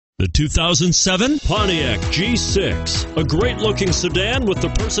The 2007 Pontiac G6, a great-looking sedan with the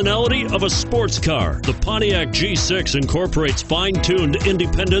personality of a sports car. The Pontiac G6 incorporates fine-tuned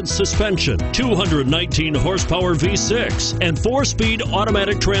independent suspension, 219 horsepower V6, and 4-speed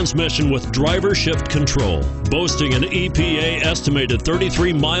automatic transmission with driver shift control. Boasting an EPA estimated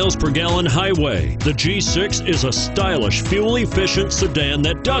 33 miles per gallon highway, the G6 is a stylish, fuel-efficient sedan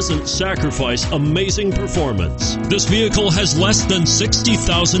that doesn't sacrifice amazing performance. This vehicle has less than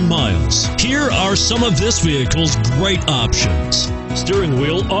 60,000 miles. Here are some of this vehicle's great options: steering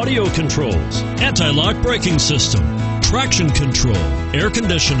wheel audio controls, anti-lock braking system, traction control, air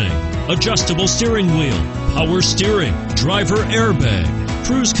conditioning, adjustable steering wheel, power steering, driver airbag,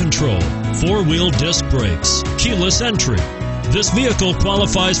 cruise control, 4-wheel disc brakes, keyless entry. This vehicle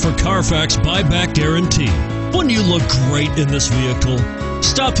qualifies for CARFAX buyback guarantee. Wouldn't you look great in this vehicle?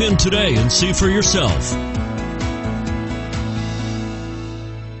 Stop in today and see for yourself.